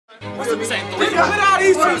all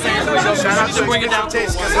these two things. Shout out to bring it down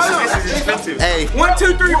taste because it's expensive. Hey. 1,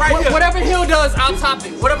 2, 3 right here. Whatever Hill does, I'll top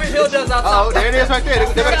it. Whatever Hill does, I'll top it. Oh, there it is right there.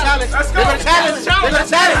 They're gonna challenge. Let's go. They're gonna challenge. They're gonna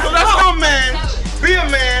challenge. Let's go, man. Be a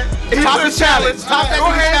man. Top the challenge. Top that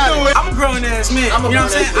challenge. I'm a grown ass man. You know what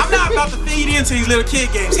I'm saying? I'm not about to feed into these little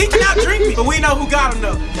kid games. He cannot drink me, but we know who got him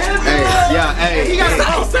though. Hey, yeah, hey. He got my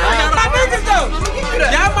niggas though.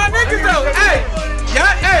 Y'all my niggas though. Hey,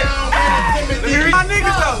 y'all, hey. My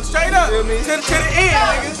niggas though. Straight up. To the end,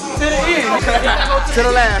 niggas. To the end. To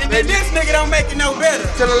the last, and then baby. this nigga don't make it no better.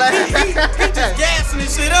 To the last. He just gassing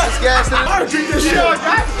this shit up. Gassing it. I drink this shit up.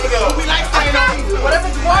 We like staying on. Whatever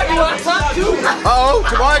Jabbar do, I'll top too. Uh-oh,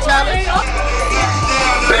 Jabbar challenge.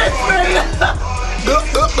 Bitch, man.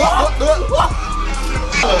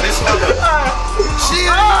 Shit,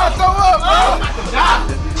 throw up.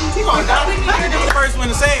 He gonna die. The first one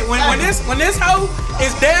to say it. When this hoe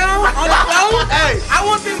is down on the floor, Hey. I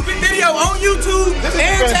want this video on YouTube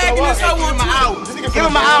and tagging this hoe on Twitter. Give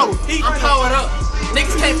him an out. I'm powered up.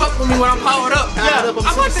 Niggas can't fuck with me when I'm powered up. Yeah, I'm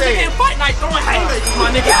about to get in fight night throwing haymakers, my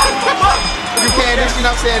nigga. You Kandice, you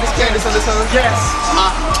know what I'm saying? This Kandice on this one. Yes.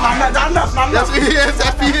 I'm not. That's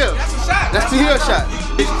p.hill. That's a shot. That's p.hill shot.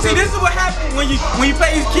 See, this is what happens when you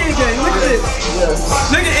play these kid games. Look at this.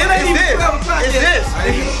 Nigga, it ain't even 12 o'clock yet. It's this.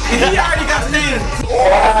 He already got the name.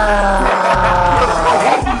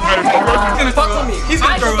 He's gonna Fuck with me. He's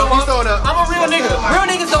gonna throw up. He's throwing up. I'm a real nigga. Real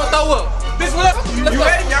niggas don't throw up. Bitch, what up? You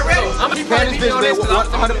ready? Y'all ready? I'm gonna be Kandice bitch, baby.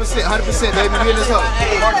 100%, baby. We in this hoe.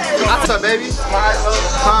 What's up, baby?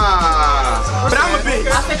 But I'm a bitch.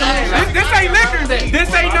 This ain't liquor.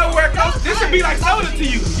 This ain't nowhere close. This should be like soda to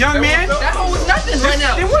you, young man. That hoe was nothing right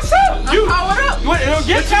now. Then what's up? I'm powered up.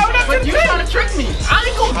 Get powered up. But you trying to trick me. I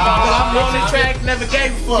ain't gonna I'm on the track, never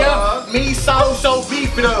gave a fuck. Me, so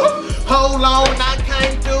beef it up. Hold on, I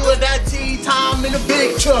can't do it. That T-time in a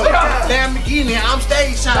big truck. Lamborghini, I'm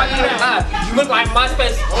stage shining. You look like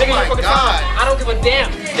MySpace. Nigga, you fucking God. I don't give a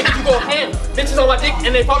damn. Nigga, you go ham. Bitches on my dick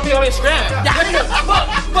and they fuck me on Instagram. Nigga,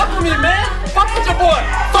 fuck with me, man. Fuck with your boy.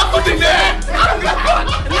 Fuck with me, man. I don't give a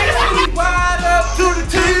fuck. We wide up to the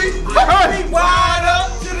T. We wide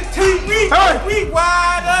up to the T. We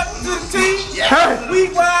wide up to the T.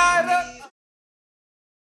 We wide up.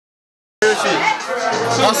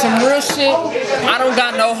 On some real shit, I don't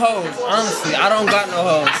got no hoes. Honestly, I don't got no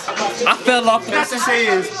hoes. I fell off the. That's the thing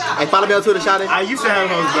is, Hey, follow me on Twitter, shawty. I used to have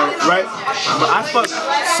hoes, bro, right? But I fucked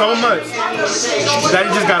so much that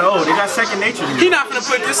it just got old. It got second nature to me. He not gonna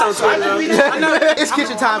put this on Twitter though. I know. It's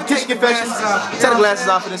kitchen time. Kitchen confessions. Take the glasses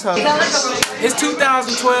off of this hoe. It's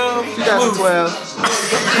 2012. 2012.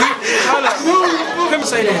 Hold up. Let me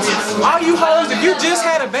say this. All you hoes, if you just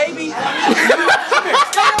had a baby,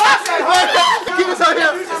 Keep us on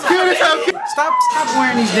here. Keep us on here. stop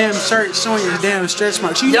wearing these damn shirts showing your damn stretch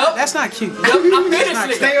marks. Yup. That's not cute. I'm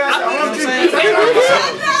finished.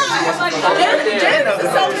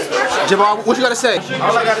 Jabbar, what you gotta say?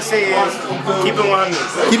 All I gotta say is, keep it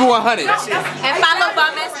 100. Keep it 100. And follow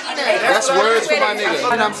by Messina. That's words for my nigga. You know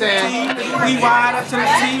what I'm saying? We wide up to the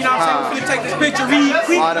T, you know what I'm saying? We finna take this picture real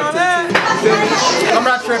quick. Wide up to the T. You feel me? I'm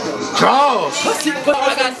not tripping. Jaws. This shit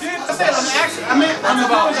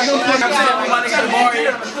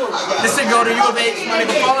go to U of H, my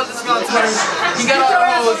nigga. Follow this guy on Twitter. He got all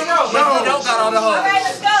the hoes, but he don't got all the hoes.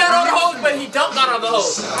 He got all the hoes, but he don't got all the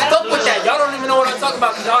hoes. Fuck with that. Y'all don't even know what I'm talking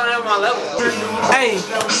about because y'all don't have my level. Hey,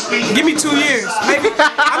 give me 2 years. Maybe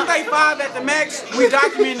I'm 35 at the max. We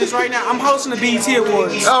documenting this right now. I'm hosting the BET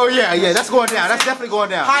Awards. Oh yeah, that's going down. That's definitely going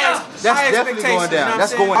down. That's definitely going down.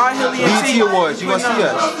 That's going down. BET Awards. You gonna see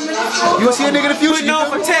us. You gonna see a nigga in the future. Putting on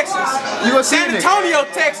for Texas. You gonna see a San nigga. Antonio,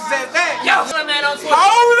 Texas at that. Yo, man on Twitter.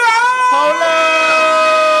 Hold on!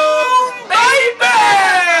 Baby!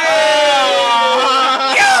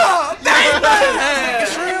 Yeah, baby!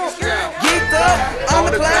 Geeked up on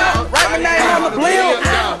the cloud, write my name on the blimp.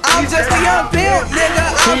 I'm just a young pimp, nigga.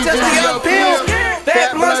 I'm just a young pimp.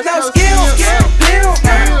 Fat blunts, no skills. Pimp,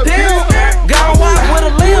 pimp. Gone walk with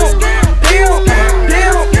a limp. Pimp,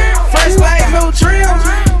 pimp. Fresh like new trim.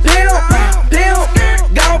 Pimp, pimp.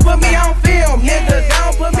 Gon' put me on film, nigga.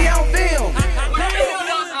 Gon' put me on film.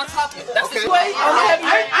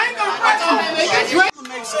 I ain't gonna press on him. I'm gonna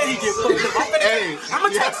make sure he gets fucked up. Hey. I'm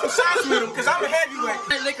gonna take some shots with him because I'm a heavyweight.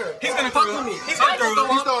 Liquor. He's gonna fuck throw with up. me. He's gonna throw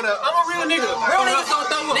up. He's throwing up. I'm a real nigga. Real niggas don't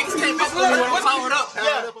throw up. Niggas can't fuck with me when I'm powered up.